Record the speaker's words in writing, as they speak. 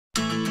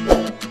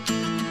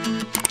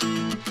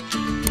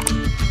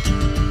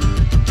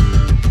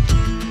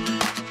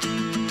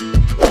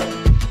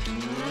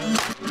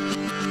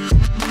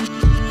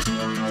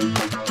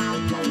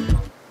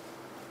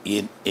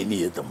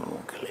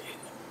மக்களே,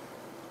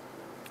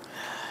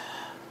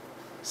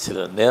 சில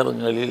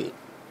நேரங்களில்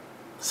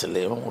சில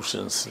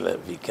எமோஷன்ஸில்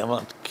we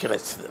cannot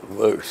catch the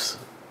words,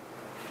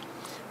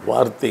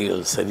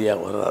 வார்த்தைகள்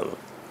சரியாக வராது.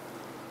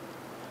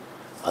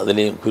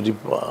 அதுலேயும்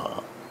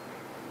குறிப்பாக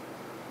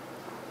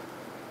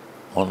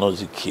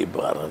மனோஜ் கே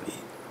பாரதி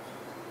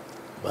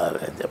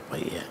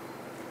பையன்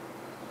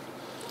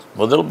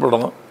முதல்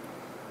படம்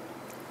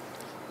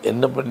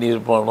என்ன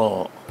பண்ணியிருப்பானோ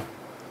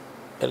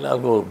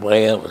எல்லாருக்கும் ஒரு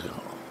பயம் இருக்கும்.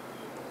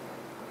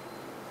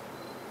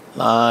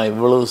 நான்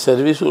இவ்வளவு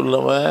சர்வீஸ்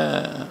உள்ளவன்,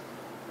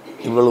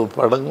 இவ்வளவு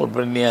படங்கள்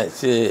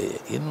பண்ணியாச்சு,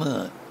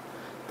 இன்னும்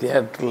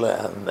தியேட்டரில்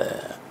அந்த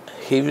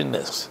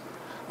ஹெவினஸ்,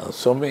 அந்த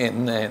சுமை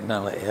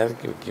என்னால்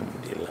இறக்கி வைக்க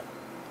முடியல.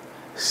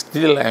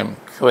 Still I am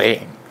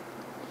crying.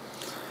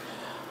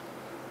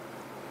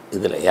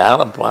 இதில்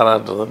யாரை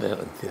பாராட்டுறதுன்னு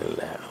எனக்கு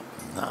தெரியல.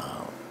 நான்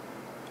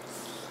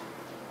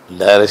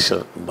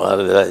டைரக்டர்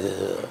பாரதிராஜ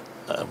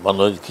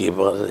மனோஜ் கே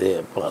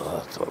பாரதியை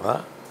பாராட்டுறதா,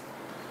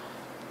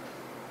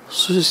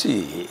 Susi,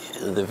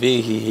 the way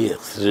he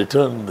has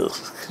written the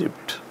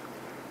script.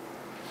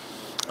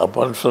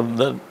 Apart from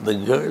that, the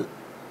girl,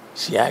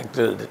 she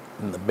acted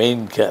in the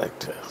main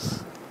characters.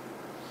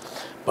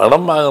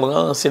 படம்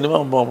பார்க்குறோம்,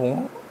 சினிமா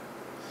பார்ப்போம்,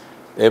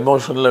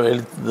 எமோஷனில்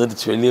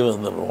வெளியே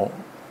வந்துடுவோம்,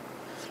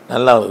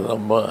 நல்லா இருக்கும்,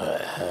 ரொம்ப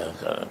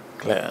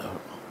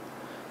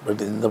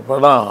பட் இந்த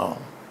படம்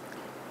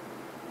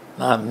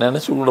நான்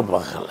நினச்சி கூட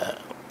பார்க்கல.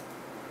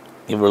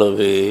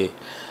 இவ்வளவு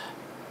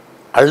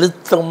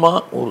அழுத்தமாக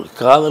ஒரு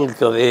காதல்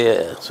கதையை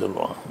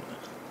சொல்லுவாங்க.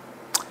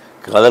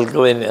 காதல்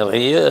கதை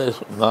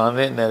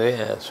நானே நிறைய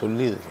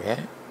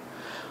சொல்லியிருக்கேன்.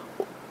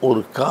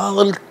 ஒரு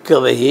காதல்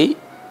கதையை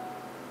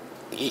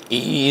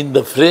இந்த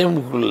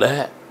ஃப்ரேமுக்குள்ளே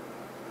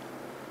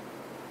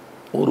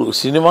ஒரு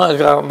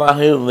சினிமாக்காரனாக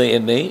இருந்த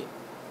என்னை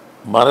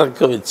மறக்க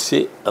வச்சு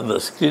அந்த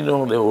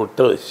ஸ்க்ரீனோட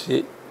ஒட்ட வச்சு,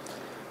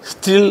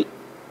 still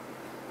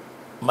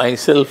my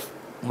self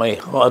my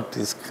heart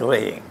is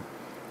crying.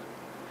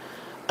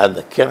 அந்த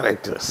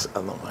கேரக்டர்ஸ்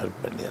அந்த மாதிரி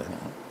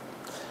பண்ணிடுறாங்க.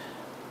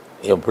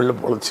 என் பிள்ளை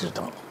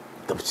பொழைச்சிக்கிட்டான்,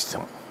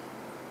 தப்பிச்சிட்டான்.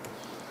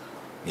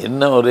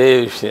 என்ன ஒரே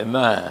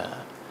விஷயம்னா,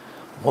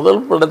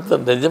 முதல் படத்தை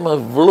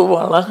நிஜமாக இவ்வளவு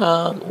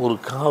அழகாக ஒரு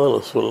காதலை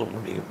சொல்ல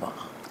முடியுமா?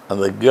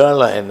 அந்த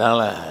கேர்ளை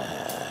என்னால்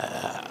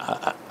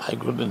ஐ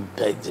குடன்ட்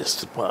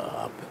டைஜஸ்ட்.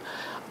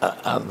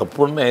 அந்த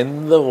பொண்ணை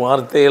எந்த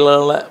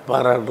வார்த்தைகளால்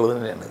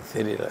பாராட்டுறதுன்னு எனக்கு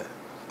தெரியல.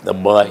 த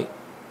பாய்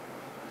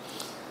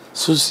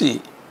சுசி,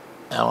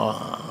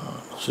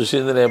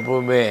 சுசீந்திரன்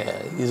எப்போவுமே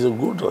இஸ் எ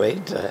குட்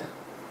ரைட்டர்.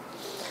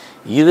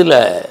 இதில்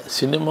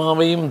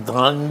சினிமாவையும்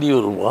தாண்டி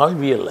ஒரு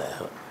வாழ்வியலை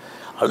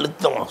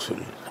அழுத்தமாக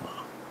சொல்லியிருக்கான்.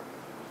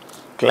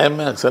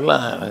 கிளைமேக்ஸ்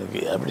எல்லாம்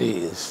எனக்கு அப்படி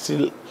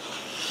ஸ்டில்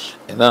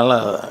என்னால்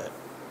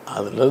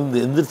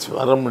அதிலேருந்து எந்திரிச்சு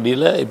வர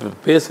முடியல. இப்போ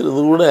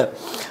பேசுகிறது கூட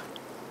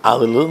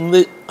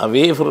அதிலேருந்து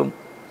அவே ஃப்ரம்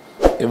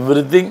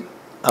எவ்ரி திங்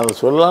அதை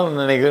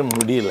சொல்லலாம்னு நினைக்கிற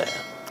முடியல.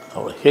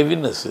 அவர்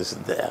heaviness is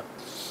there.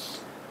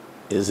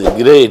 Is a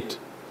great.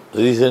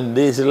 Recent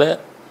டேஸில்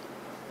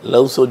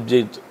லவ்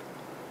சப்ஜெக்ட்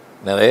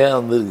நிறையா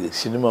வந்துருக்கு.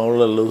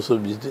 சினிமாவில் லவ்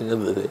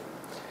சப்ஜெக்ட்டுங்கிறது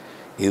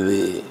இது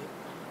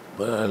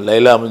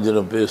லைலா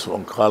மஞ்சனம்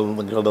பேசுவோம்,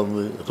 காலம்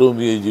கடந்து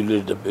ரோமியோ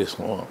ஜூலியட்டை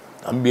பேசுவோம்,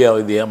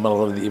 அம்பியாவதி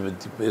அமராவதியை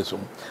பற்றி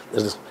பேசுவோம்.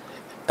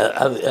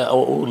 அது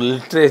ஒரு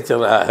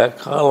லிட்ரேச்சராக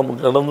காலம்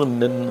கடந்து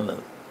நின்று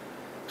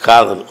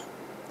காதல்.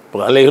 இப்போ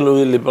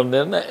அலைகளும்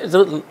பண்ணேன்னா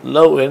it's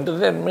love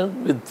entertainment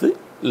with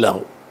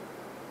love.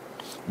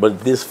 But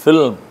this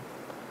film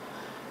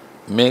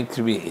makes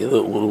me ஏதோ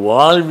ஒரு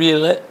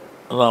வாழ்வியலை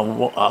நான்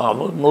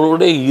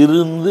அவங்களோட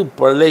இருந்து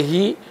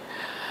பழகி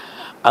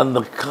அந்த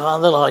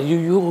காதல்,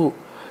 ஐயோ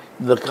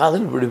இந்த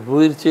காதல் இப்படி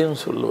போயிடுச்சேன்னு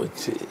சொல்ல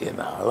வச்சு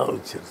என்னை அழ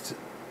வச்சிருச்சு.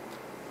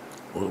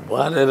 ஒரு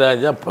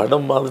பாரதிராஜா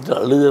படம் பார்த்துட்டு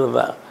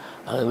அழுகிறதா,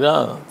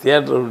 அதுதான்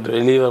தியேட்டரை விட்டு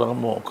வெளியே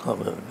வராமல்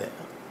உட்காந்துருந்தேன்.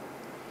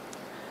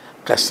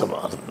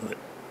 கஷ்டமாக இருந்தது.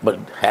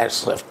 But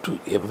hats off to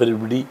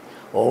everybody,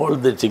 all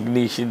the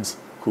technicians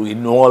who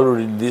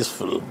involved in this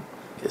film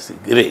is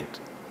great.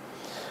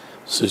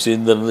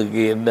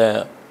 சுசீந்திரனுக்கு என்ன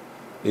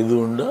இது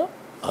உண்டோ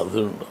அது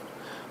உண்டோ.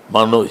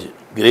 மனோஜ்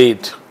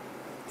கிரேட்.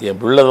 என்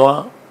பிள்ளை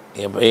தான்,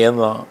 என்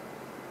பையன்தான்.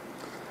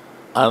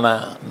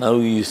 ஆனால்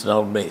now is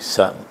not my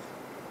son.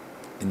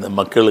 இந்த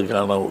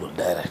மக்களுக்கான ஒரு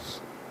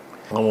டைரக்டர்.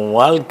 அவன்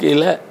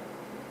வாழ்க்கையில்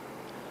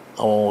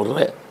அவன்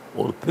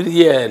ஒரு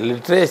பெரிய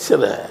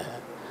லிட்ரேச்சரை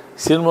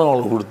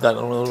சினிமாவில்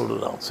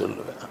கொடுத்தாங்கன்னு நான்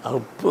சொல்லுவேன்.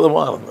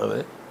 அற்புதமாக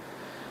இருந்தது.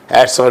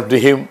 Hats off to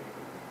him,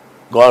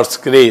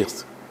 God's grace.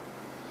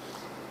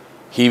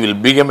 He will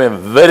become a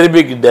very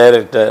big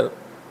director.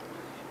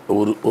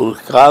 ஒரு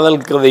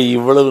காதல் கதை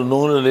இவ்வளவு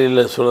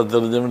நூலிலையில் சொல்ல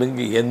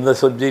தெரிஞ்சவனுக்கு எந்த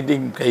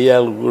சப்ஜெக்டையும்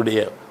கையாளக்கூடிய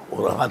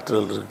ஒரு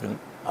ஆற்றல் இருக்குன்னு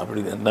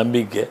அப்படிங்கிற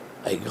நம்பிக்கை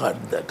ஐ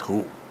காட் தட் ஹூ.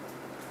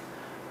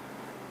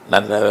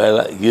 நல்ல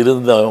வேலை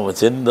இருந்து அவங்க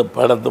சென்ற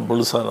படத்தை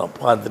முழுசாக நான்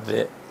பார்த்துட்டு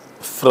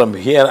from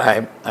here I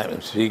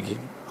am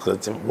speaking.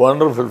 Such a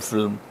wonderful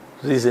film.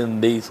 Recent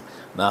days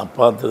நான்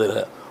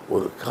பார்த்ததில்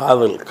ஒரு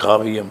காதல்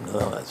காவியம்னு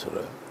தான் நான்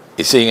சொல்லுவேன்.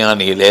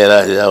 இசைஞானி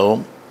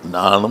இளையராஜாவும்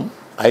நானும்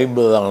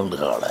 50 ஆண்டு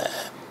கால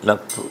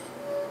நட்பு.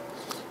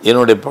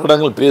 என்னுடைய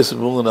படங்கள்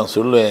பேசும்போது நான்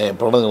சொல்லுவேன்,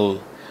 படங்கள்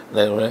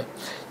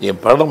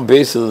என் படம்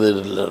பேசுறது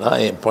இல்லைடா,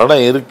 என்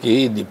படம் இருக்கு,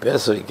 நீ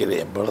பேச வைக்கிற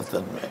என்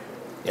படத்தன்மை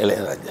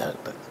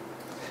இளையராஜாக்கிட்ட.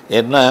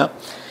 ஏன்னா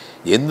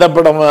எந்த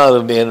படமாக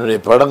அது என்னுடைய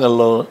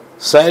படங்களும்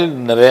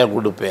சைலண்ட் நிறையா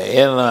கொடுப்பேன்.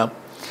 ஏன்னா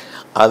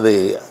அது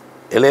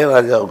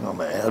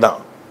இளையராஜாவுக்கான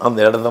இடம். அந்த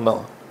இடத்த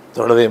நான்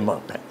தொடவே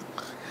மாட்டேன்.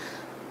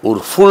 ஒரு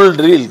ஃபுல்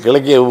ட்ரீல்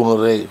கிழக்கே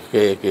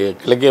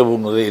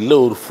பூங்குறே இல்லை,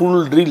 ஒரு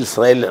ஃபுல் ட்ரீல்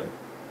சைலண்ட்,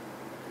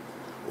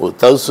 ஒரு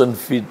 1000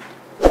 ஃபீட்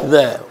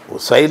இதை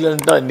ஒரு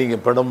சைலண்ட்டாக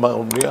நீங்கள் படம்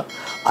பார்க்க முடியும்.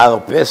 அதை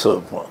பேச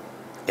வைப்போம்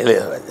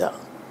இளையராஜா.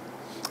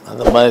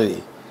 அந்த மாதிரி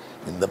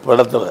இந்த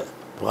படத்தில்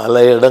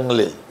பல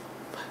இடங்களில்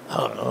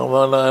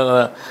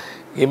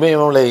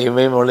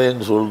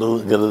இமயமலைன்னு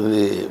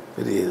சொல்கிறதுங்கிறது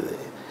பெரியது.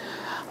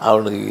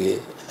 அவனுக்கு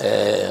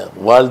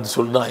வாழ்த்து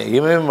சொன்னால்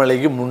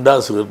இமயமலைக்கு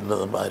முண்டாசு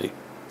கட்டினது மாதிரி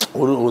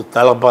ஒரு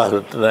தலப்பாக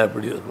கட்டினா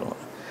எப்படி இருக்கும்.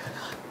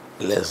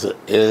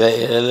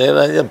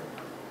 இளையராஜா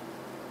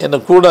என்னை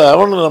கூட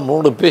அவனு நம்ம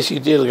கூட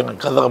பேசிக்கிட்டே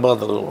இருக்கான்.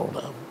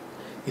 கதாபாத்திரம்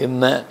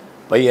என்ன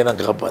பையனை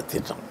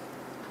காப்பாற்றிட்டான்.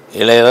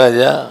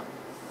 இளையராஜா,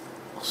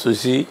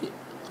 சுசி,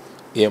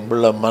 என்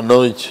பிள்ளை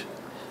மனோஜ்,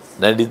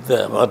 நடித்த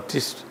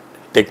artist,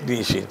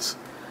 technicians,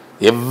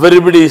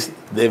 everybody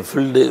they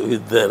filled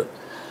with தர்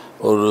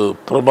ஒரு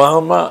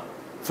பிரமாதமாக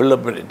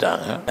ஃபில்லப்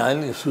பண்ணிட்டாங்க.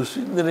 அதில்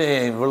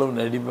சுசீந்திரன் இவ்வளவு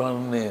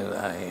நடிப்பான்னு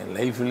நான் என்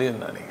லைஃப்லேயே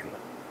நினைக்கல.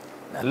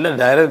 நல்ல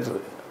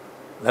டைரக்டர்,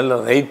 நல்ல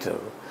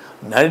ரைட்டர்,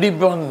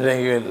 நடிப்பான்னு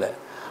நினைக்கவே இல்லை.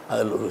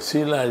 அதில் ஒரு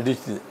சீனை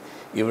அடித்து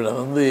இவனை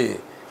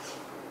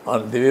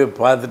அந்த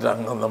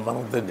பார்த்துட்டாங்க. அந்த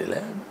மரத்தடியில்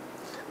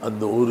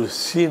அந்த ஒரு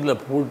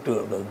சீனில் போட்டு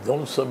அந்த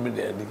துவம்சம்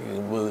பண்ணி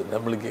அடிக்கும்போது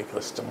நம்மளுக்கே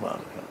கஷ்டமாக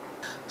இருக்கும்.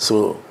 ஸோ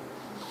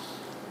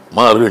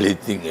மார்கழி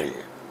திங்கள்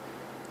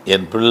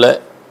என் பிள்ளை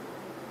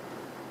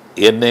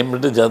என்னை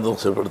மட்டும்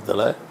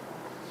சந்தோஷப்படுத்தலை,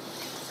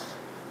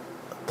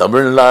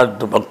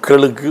 தமிழ்நாட்டு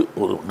மக்களுக்கு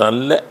ஒரு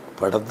நல்ல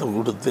படத்தை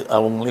கொடுத்து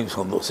அவங்களையும்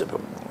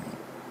சந்தோஷப்படுத்தணும்.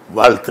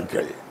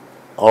 வாழ்த்துக்கள்.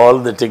 All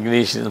the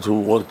technicians who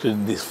worked in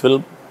this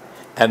film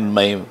and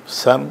my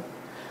son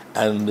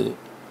and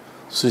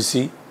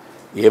Susi,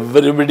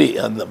 everybody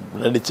அந்த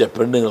நடித்த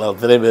பெண்ணுங்கள்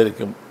அத்தனை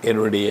பேருக்கும்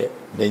என்னுடைய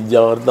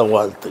நெஞ்சார்ந்த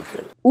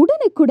வாழ்த்துக்கள்.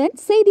 உடனுக்குடன்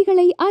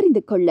செய்திகளை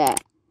அறிந்து கொள்ள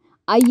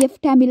IF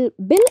தமிழ்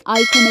பெல்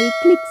ஐக்கனை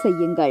கிளிக்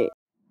செய்யுங்கள்.